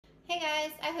Hey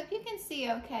guys, I hope you can see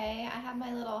okay. I have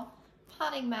my little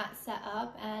potting mat set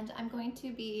up and I'm going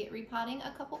to be repotting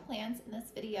a couple plants in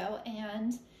this video,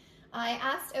 and I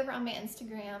asked over on my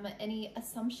Instagram any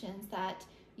assumptions that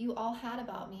you all had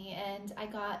about me, and I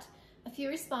got a few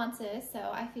responses, so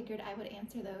I figured I would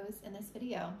answer those in this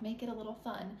video, make it a little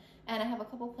fun. And I have a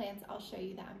couple plants I'll show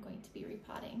you that I'm going to be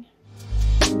repotting.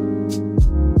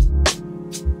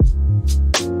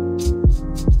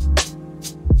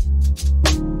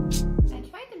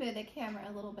 The camera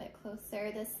a little bit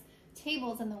closer. This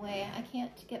table's in the way. I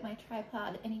can't get my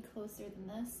tripod any closer than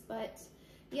this, but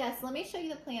yes, let me show you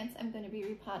the plants I'm going to be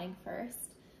repotting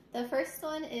first. The first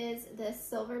one is this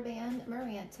silver band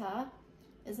maranta.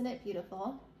 Isn't it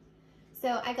beautiful?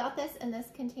 So I got this in this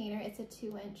container. It's a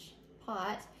 2-inch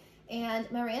pot, and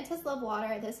marantas love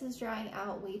water. This is drying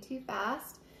out way too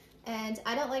fast, and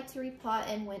I don't like to repot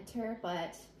in winter,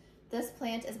 but this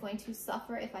plant is going to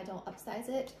suffer if I don't upsize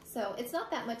it. So it's not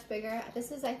that much bigger.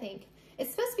 This is, I think,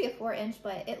 it's supposed to be a 4-inch,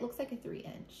 but it looks like a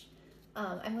 3-inch.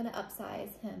 I'm gonna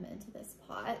upsize him into this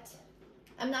pot.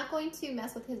 I'm not going to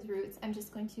mess with his roots. I'm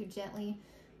just going to gently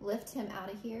lift him out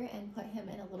of here and put him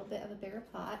in a little bit of a bigger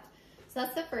pot. So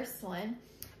that's the first one.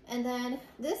 And then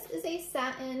this is a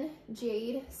satin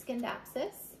jade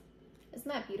scindapsus.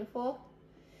 Isn't that beautiful?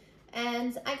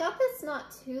 And I got this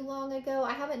not too long ago.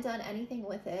 I haven't done anything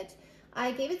with it.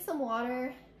 I gave it some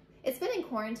water. It's been in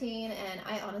quarantine and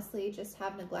I honestly just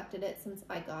have neglected it since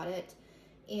I got it.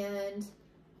 And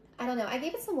I don't know, I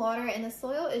gave it some water and the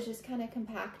soil is just kind of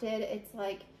compacted. It's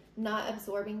like not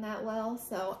absorbing that well.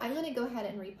 So I'm gonna go ahead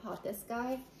and repot this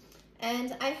guy.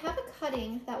 And I have a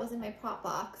cutting that was in my prop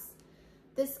box.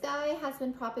 This guy has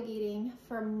been propagating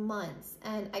for months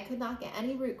and I could not get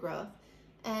any root growth.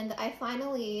 And I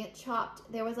finally chopped,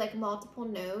 there was like multiple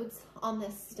nodes on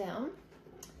this stem,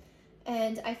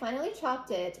 and I finally chopped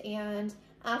it, and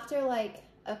after like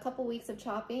a couple weeks of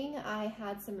chopping, I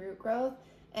had some root growth,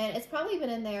 and it's probably been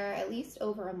in there at least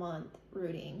over a month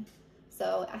rooting.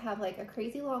 So I have like a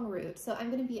crazy long root, so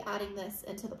I'm gonna be adding this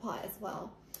into the pot as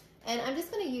well. And I'm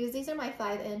just gonna use, these are my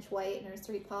 5-inch white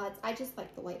nursery pots. I just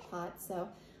like the white pots, so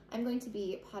I'm going to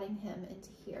be potting him into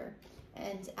here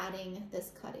and adding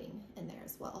this cutting in there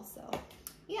as well. So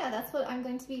yeah, that's what I'm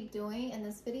going to be doing in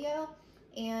this video,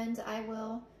 and I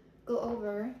will go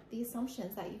over the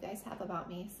assumptions that you guys have about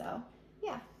me. So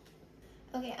yeah.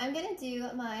 Okay, I'm gonna do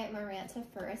my maranta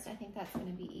first. I think that's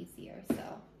gonna be easier.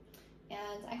 So,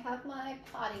 and I have my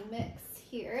potting mix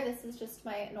here. This is just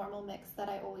my normal mix that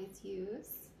I always use.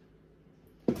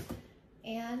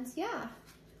 And yeah,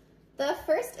 the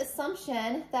first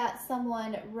assumption that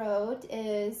someone wrote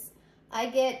is, I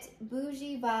get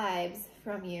bougie vibes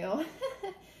from you.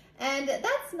 And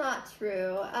that's not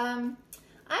true. I'm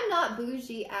not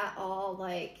bougie at all,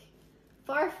 like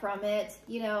far from it.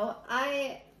 You know,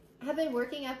 I have been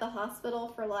working at the hospital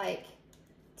for like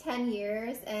 10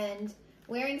 years and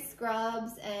wearing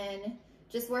scrubs and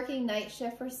just working night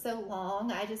shift for so long.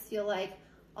 I just feel like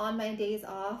on my days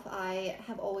off, I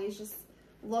have always just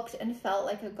looked and felt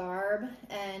like a garb.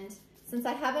 And since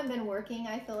I haven't been working,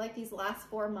 I feel like these last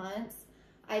 4 months,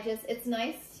 it's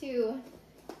nice to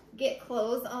get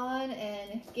clothes on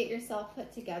and get yourself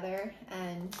put together.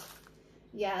 And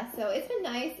yeah, so it's been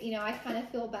nice. You know, I kind of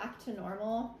feel back to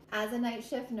normal. As a night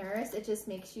shift nurse, it just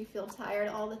makes you feel tired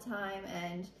all the time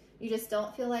and you just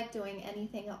don't feel like doing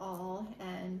anything at all.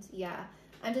 And yeah,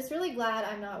 I'm just really glad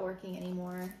I'm not working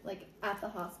anymore, like at the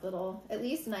hospital, at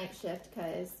least night shift,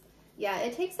 because yeah,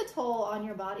 it takes a toll on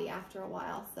your body after a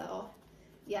while. So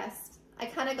yes, I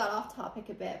kind of got off topic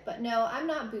a bit, but no, I'm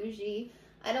not bougie.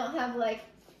 I don't have like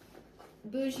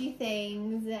bougie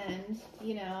things, and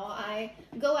you know, I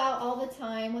go out all the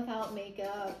time without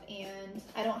makeup and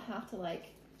I don't have to like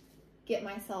get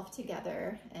myself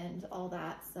together and all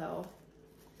that. So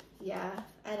yeah,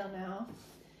 I don't know.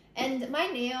 And my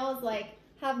nails like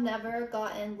have never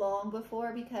gotten long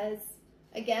before because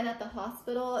again, at the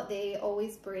hospital, they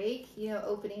always break, you know,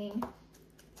 opening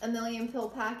a million pill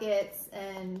packets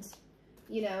and,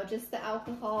 you know, just the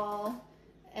alcohol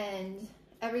and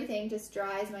everything just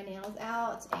dries my nails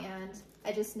out, and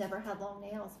I just never had long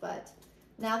nails. But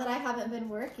now that I haven't been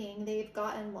working, they've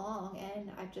gotten long,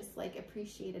 and I've just like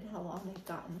appreciated how long they've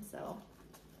gotten. So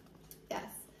yes,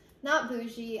 not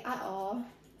bougie at all.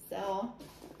 So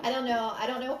I don't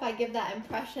know if I give that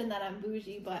impression that I'm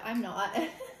bougie, but I'm not.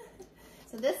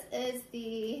 So this is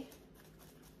the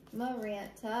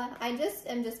maranta. I just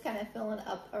am kind of filling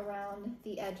up around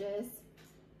the edges.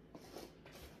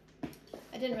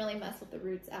 I didn't really mess with the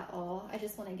roots at all. I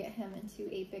just want to get him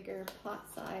into a bigger pot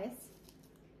size.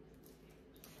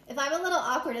 If I'm a little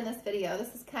awkward in this video,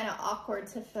 this is kind of awkward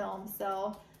to film,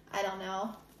 so I I don't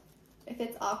know if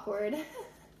it's awkward.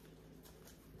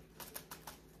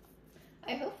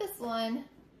 I hope this one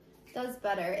does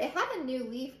better. It had a new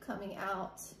leaf coming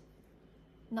out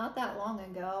not that long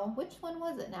ago. Which one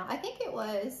was it now? I think it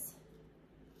was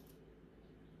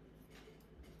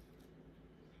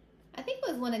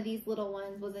one of these little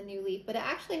ones was a new leaf, but it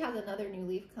actually has another new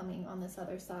leaf coming on this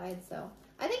other side. So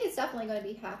I think it's definitely going to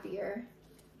be happier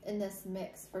in this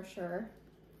mix for sure.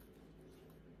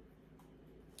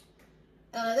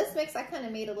 This mix I kind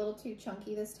of made a little too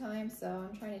chunky this time, so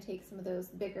I'm trying to take some of those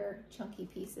bigger chunky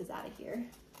pieces out of here.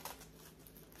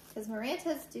 Because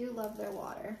marantas do love their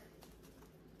water.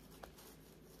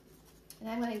 And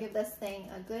I'm going to give this thing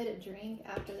a good drink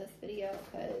after this video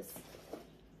because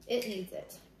it needs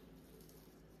it.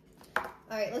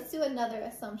 All right, let's do another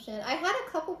assumption. I had a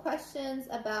couple questions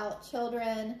about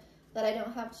children, that I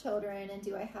don't have children, and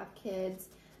do I have kids?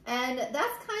 And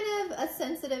that's kind of a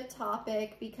sensitive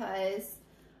topic because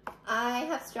I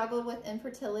have struggled with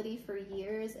infertility for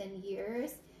years and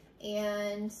years.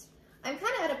 And I'm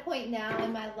kind of at a point now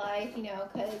in my life, you know,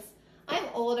 because I'm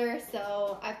older,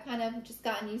 so I've kind of just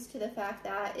gotten used to the fact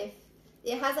that if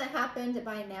it hasn't happened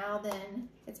by now, then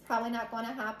it's probably not going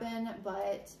to happen.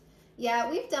 But yeah,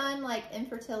 we've done like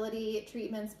infertility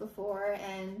treatments before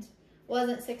and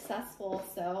wasn't successful.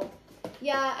 So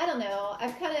yeah, I don't know.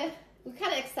 We've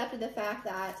kind of accepted the fact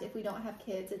that if we don't have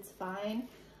kids, it's fine.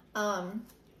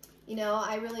 You know,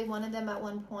 I really wanted them at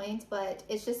one point, but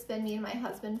it's just been me and my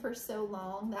husband for so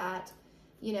long that,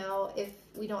 you know, if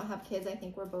we don't have kids, I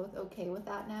think we're both okay with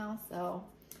that now. So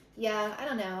yeah, I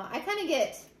don't know. I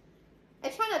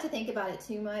try not to think about it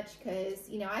too much because,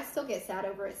 you know, I still get sad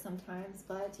over it sometimes,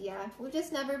 but yeah, we've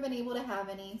just never been able to have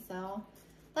any, so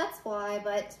that's why.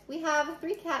 But we have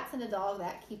 3 cats and a dog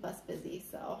that keep us busy,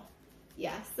 so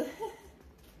yes.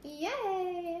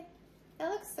 Yay!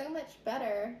 That looks so much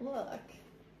better. Look.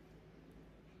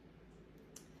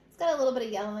 It's got a little bit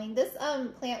of yellowing. This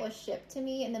plant was shipped to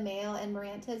me in the mail, and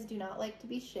marantas do not like to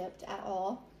be shipped at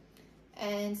all.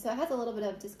 And so it has a little bit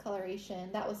of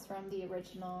discoloration. That was from the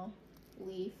original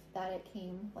leaf that it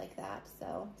came like that.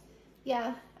 So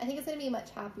yeah, I think it's going to be much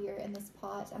happier in this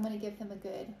pot. I'm going to give him a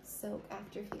good soak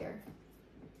after here.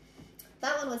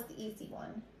 That one was the easy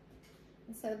one.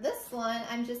 And so this one,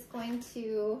 I'm just going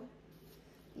to,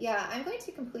 yeah, I'm going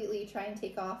to completely try and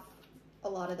take off a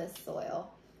lot of this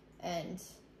soil. And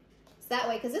so that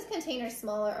way, because this container is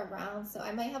smaller around, so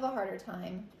I might have a harder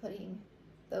time putting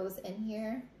those in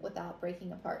here without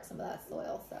breaking apart some of that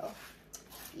soil. So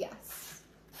yes,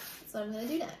 that's what I'm going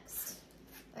to do next.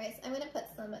 All right, so I'm going to put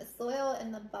some soil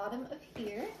in the bottom of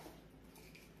here.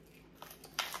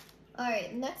 All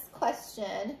right, next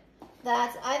question.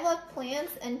 That I love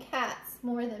plants and cats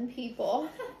more than people.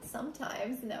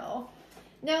 Sometimes, no.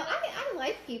 No, I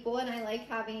like people and I like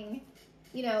having,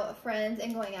 you know, friends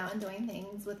and going out and doing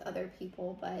things with other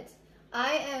people, but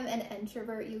I am an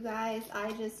introvert, you guys.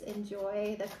 I just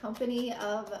enjoy the company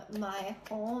of my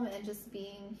home and just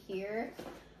being here.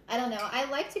 I don't know. I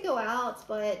like to go out,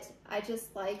 but I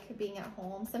just like being at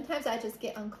home. Sometimes I just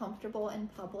get uncomfortable in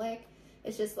public.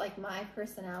 It's just like my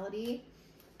personality.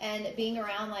 And being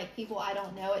around like people I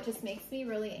don't know, it just makes me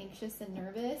really anxious and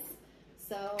nervous.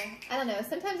 So I don't know.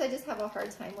 Sometimes I just have a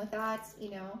hard time with that,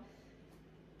 you know.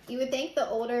 You would think the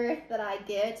older that I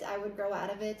get, I would grow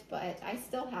out of it, but I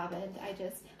still haven't.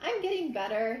 I'm getting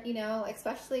better, you know,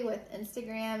 especially with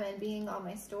Instagram and being on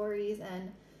my stories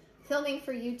and filming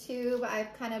for YouTube.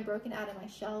 I've kind of broken out of my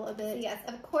shell a bit. Yes,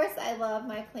 of course I love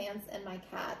my plants and my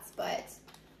cats, but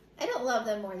I don't love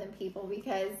them more than people,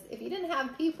 because if you didn't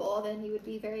have people, then you would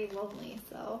be very lonely.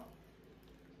 So,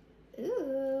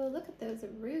 ooh, look at those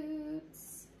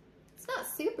roots. It's not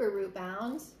super root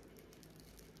bound.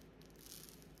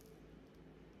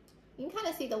 You can kind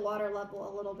of see the water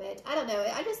level a little bit. I don't know.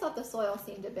 I just thought the soil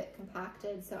seemed a bit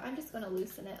compacted, so I'm just going to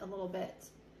loosen it a little bit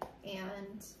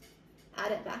and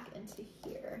add it back into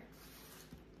here.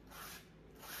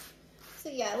 So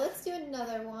yeah, let's do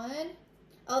another one.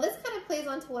 Oh, this kind of plays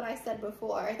on to what I said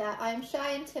before, that I'm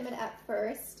shy and timid at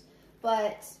first,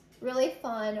 but really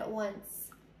fun once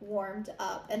warmed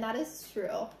up. And that is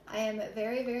true. I am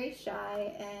very, very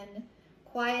shy and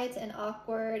quiet and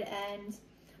awkward, and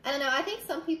I don't know, I think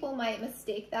some people might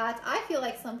mistake that. I feel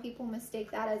like some people mistake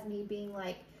that as me being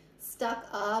like stuck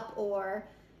up, or,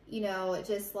 you know,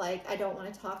 just like I don't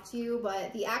want to talk to you,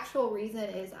 but the actual reason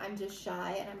is I'm just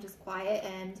shy and I'm just quiet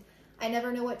and I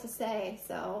never know what to say.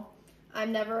 So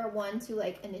I'm never one to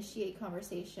like initiate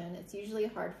conversation. It's usually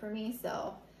hard for me.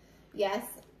 So yes,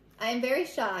 I'm very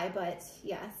shy, but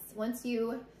yes, once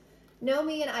you know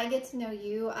me and I get to know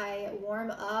you, I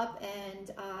warm up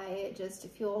and I just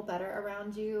feel better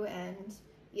around you. And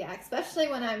yeah, especially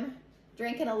when I'm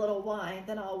drinking a little wine,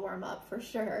 then I'll warm up for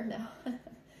sure. No.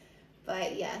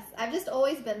 But yes, I've just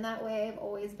always been that way. I've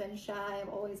always been shy. I've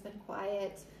always been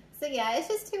quiet. So yeah, it's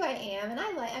just who I am. And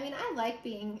I like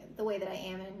being the way that I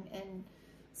am and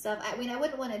stuff. I mean, I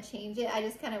wouldn't want to change it. I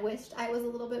just kind of wished I was a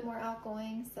little bit more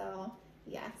outgoing. So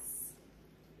yes.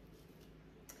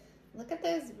 Look at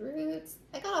those roots.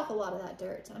 I got off a lot of that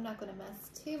dirt. I'm not going to mess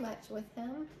too much with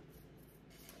him.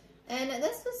 And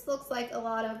this just looks like a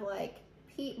lot of like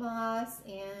peat moss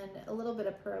and a little bit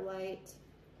of perlite.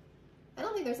 I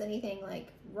don't think there's anything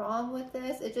like wrong with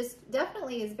this. It just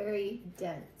definitely is very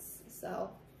dense. So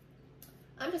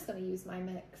I'm just going to use my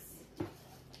mix.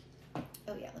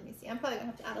 Oh yeah, let me see. I'm probably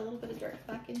going to have to add a little bit of dirt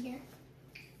back in here.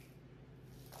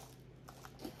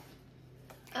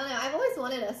 I don't know, I've always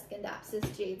wanted a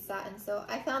scindapsus jade satin, so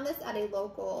I found this at a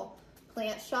local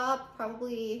plant shop.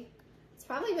 It's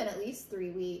probably been at least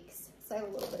 3 weeks, so I have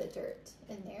a little bit of dirt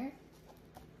in there.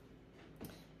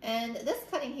 And this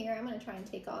cutting here, I'm going to try and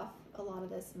take off a lot of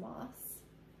this moss.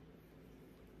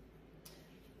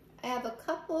 I have a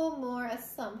couple more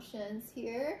assumptions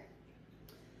here.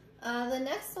 The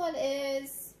next one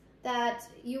is that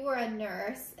you were a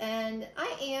nurse, and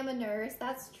I am a nurse,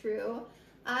 that's true.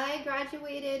 I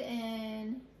graduated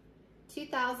in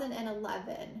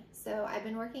 2011, so I've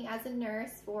been working as a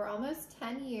nurse for almost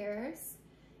 10 years,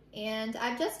 and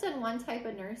I've just done one type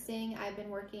of nursing. I've been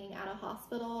working at a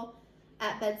hospital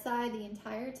at bedside the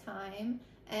entire time,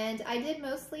 and I did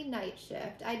mostly night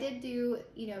shift. I did do,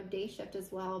 day shift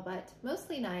as well, but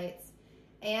mostly nights.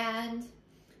 And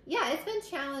yeah, it's been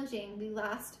challenging the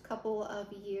last couple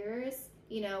of years,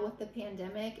 with the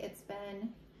pandemic. It's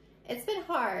been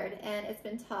hard and it's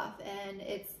been tough, and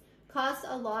it's caused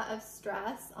a lot of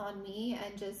stress on me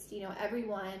and just,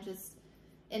 everyone just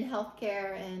in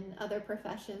healthcare and other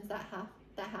professions that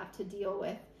have to deal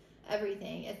with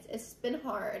everything. It's been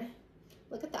hard.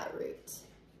 Look at that root.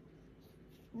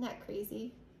 Isn't that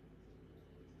crazy?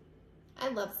 I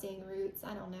love seeing roots.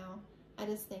 I don't know. I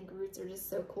just think roots are just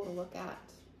so cool to look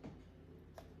at.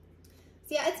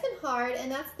 So yeah, it's been hard,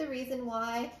 and that's the reason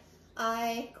why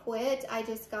I quit. I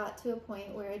just got to a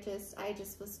point where I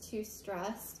just was too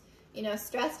stressed,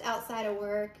 stressed outside of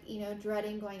work,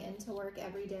 dreading going into work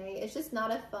every day. It's just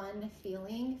not a fun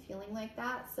feeling like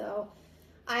that. So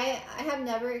I have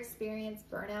never experienced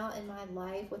burnout in my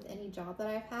life with any job that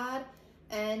I've had.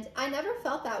 And I never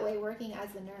felt that way working as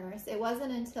a nurse. It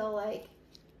wasn't until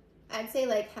I'd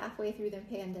say halfway through the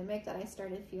pandemic that I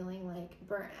started feeling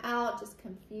burnt out, just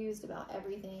confused about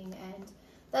everything. And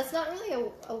that's not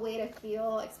really a way to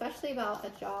feel, especially about a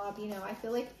job. I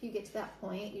feel like if you get to that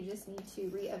point, you just need to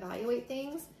reevaluate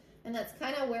things. And that's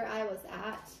kind of where I was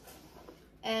at.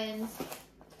 And,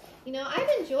 I've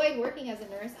enjoyed working as a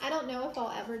nurse. I don't know if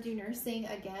I'll ever do nursing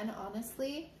again,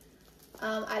 honestly.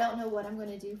 I don't know what I'm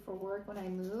going to do for work when I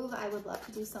move. I would love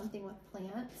to do something with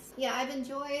plants. Yeah, I've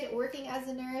enjoyed working as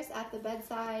a nurse at the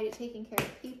bedside, taking care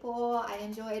of people. I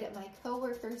enjoyed my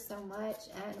coworkers so much,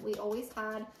 and we always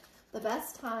had the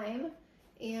best time.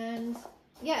 And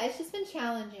yeah, it's just been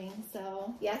challenging.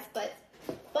 So yes, but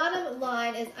bottom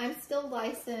line is I'm still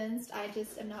licensed. I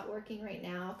just am not working right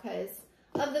now because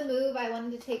of the move. I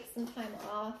wanted to take some time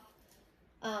off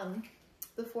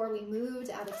before we moved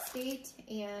out of state,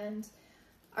 and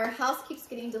our house keeps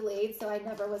getting delayed, so I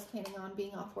never was planning on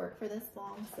being off work for this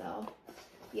long. So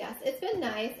yes, it's been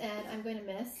nice, and I'm going to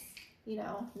miss,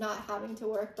 not having to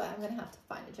work, but I'm going to have to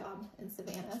find a job in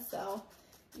Savannah. So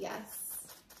yes,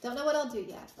 don't know what I'll do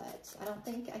yet, but I don't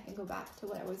think I can go back to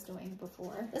what I was doing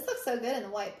before. This looks so good in the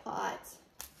white pot.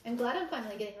 I'm glad I'm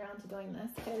finally getting around to doing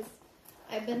this because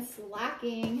I've been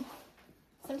slacking.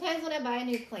 Sometimes when I buy a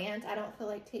new plant, I don't feel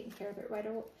like taking care of it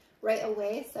right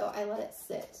away, so I let it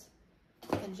sit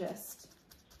and just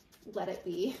let it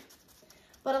be.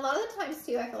 But a lot of the times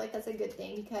too, I feel like that's a good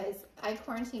thing because I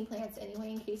quarantine plants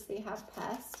anyway in case they have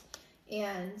pests,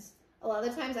 and a lot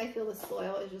of the times I feel the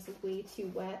soil is just way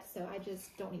too wet, so I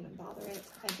just don't even bother it.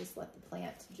 I just let the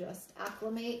plant just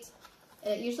acclimate.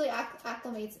 And it usually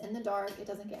acclimates in the dark. It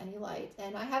doesn't get any light,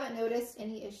 and I haven't noticed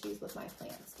any issues with my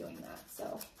plants doing that,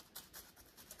 so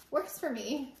works for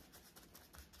me.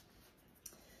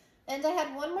 And I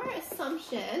had one more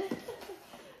assumption.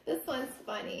 This one's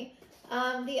funny.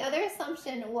 The other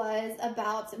assumption was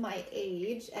about my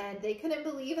age, and they couldn't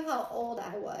believe how old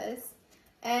I was.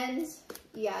 And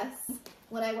yes,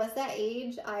 when I was that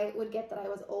age, I would get that I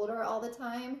was older all the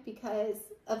time because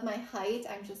of my height.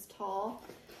 I'm just tall,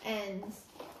 and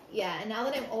yeah, and now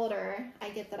that I'm older, I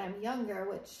get that I'm younger,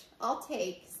 which I'll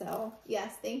take. So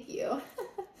yes, thank you.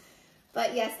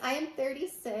 But yes, I am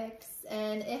 36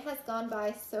 and it has gone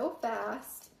by so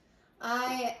fast.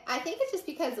 I think it's just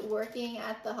because working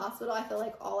at the hospital, I feel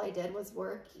like all I did was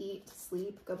work, eat,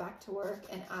 sleep, go back to work,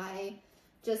 and I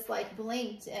just like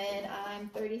blinked and I'm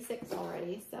 36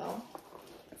 already. So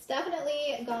it's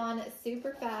definitely gone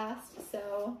super fast.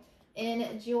 So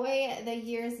enjoy the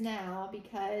years now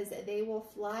because they will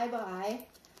fly by.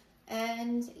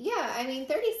 And yeah, I mean,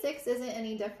 36 isn't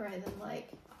any different than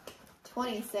like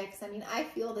 26. I mean, I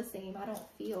feel the same. I don't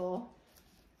feel,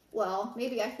 well,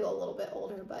 maybe I feel a little bit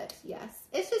older, but yes,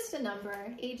 it's just a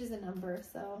number. Age is a number,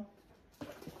 so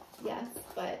yes,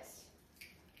 but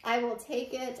I will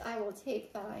take it. I will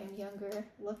take that I am younger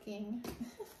looking.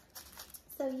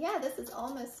 So yeah, this is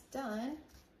almost done.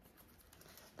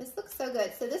 This looks so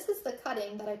good. So this is the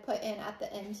cutting that I put in at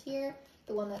the end here,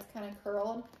 the one that's kind of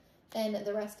curled, and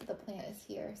the rest of the plant is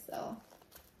here. So,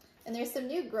 and there's some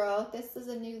new growth. This is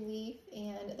a new leaf,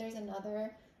 and there's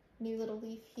another new little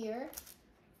leaf here.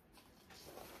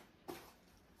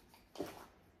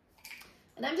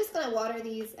 And I'm just gonna water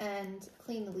these and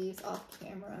clean the leaves off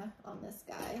camera on this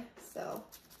guy. So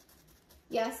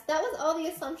yes, that was all the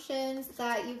assumptions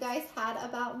that you guys had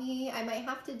about me. I might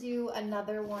have to do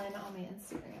another one on my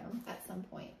Instagram at some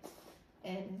point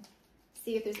and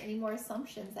see if there's any more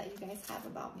assumptions that you guys have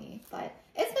about me. But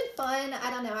it's been fun. I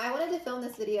don't know. I wanted to film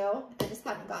this video. I just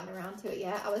haven't gotten around to it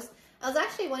yet. I was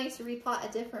actually wanting to repot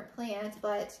a different plant,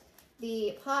 but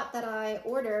the pot that I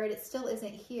ordered, it still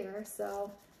isn't here.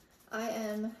 So I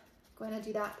am going to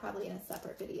do that probably in a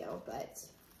separate video, but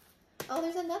oh,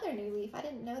 there's another new leaf. I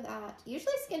didn't know that.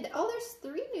 Usually oh,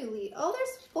 there's 3 new leaves. Oh,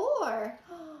 there's 4.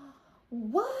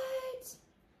 What?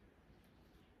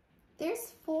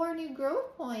 There's 4 new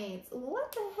growth points.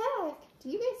 What the heck? Do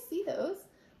you guys see those?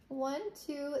 1,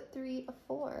 2, 3,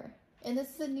 4. And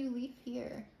this is a new leaf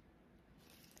here.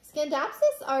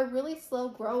 Scindapsus are really slow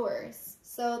growers,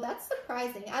 so that's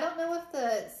surprising. I don't know if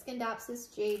the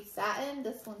Scindapsus Jade Satin,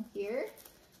 this one here,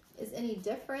 is any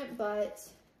different, but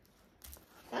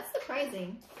that's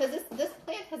surprising because this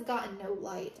plant has gotten no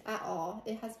light at all.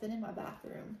 It has been in my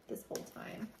bathroom this whole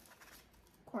time,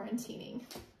 quarantining.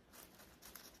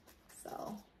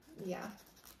 So yeah,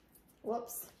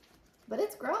 whoops. But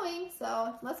it's growing,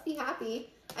 so must be happy.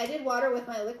 I did water with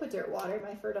my liquid dirt water,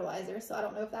 my fertilizer, so I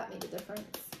don't know if that made a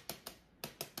difference.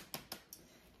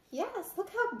 Yes, look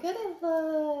how good it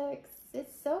looks.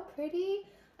 It's so pretty.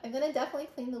 I'm gonna definitely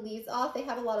clean the leaves off. They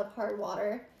have a lot of hard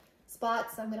water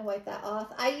spots, so I'm gonna wipe that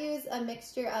off. I use a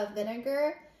mixture of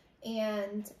vinegar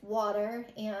and water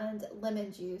and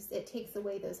lemon juice. It takes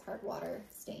away those hard water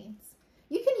stains.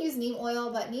 You can use neem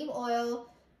oil, but neem oil,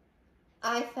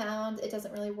 I found it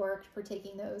doesn't really work for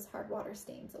taking those hard water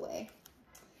stains away.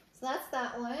 So that's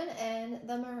that one and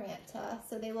the maranta.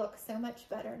 So they look so much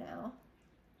better now.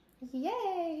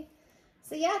 Yay!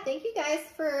 So yeah, thank you guys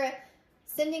for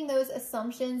sending those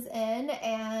assumptions in,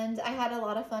 and I had a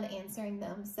lot of fun answering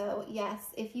them. So yes,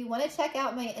 if you want to check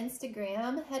out my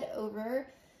Instagram, head over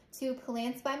to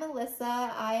Plants by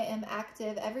Melissa. I am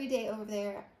active every day over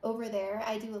there.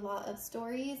 I do a lot of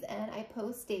stories and I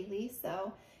post daily.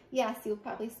 So yes, you'll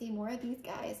probably see more of these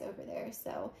guys over there.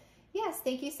 So yes,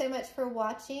 thank you so much for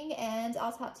watching, and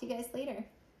I'll talk to you guys later.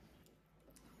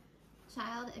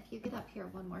 Child, if you get up here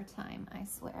one more time, I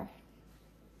swear.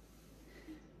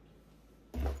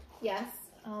 Yes,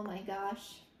 oh my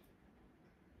gosh.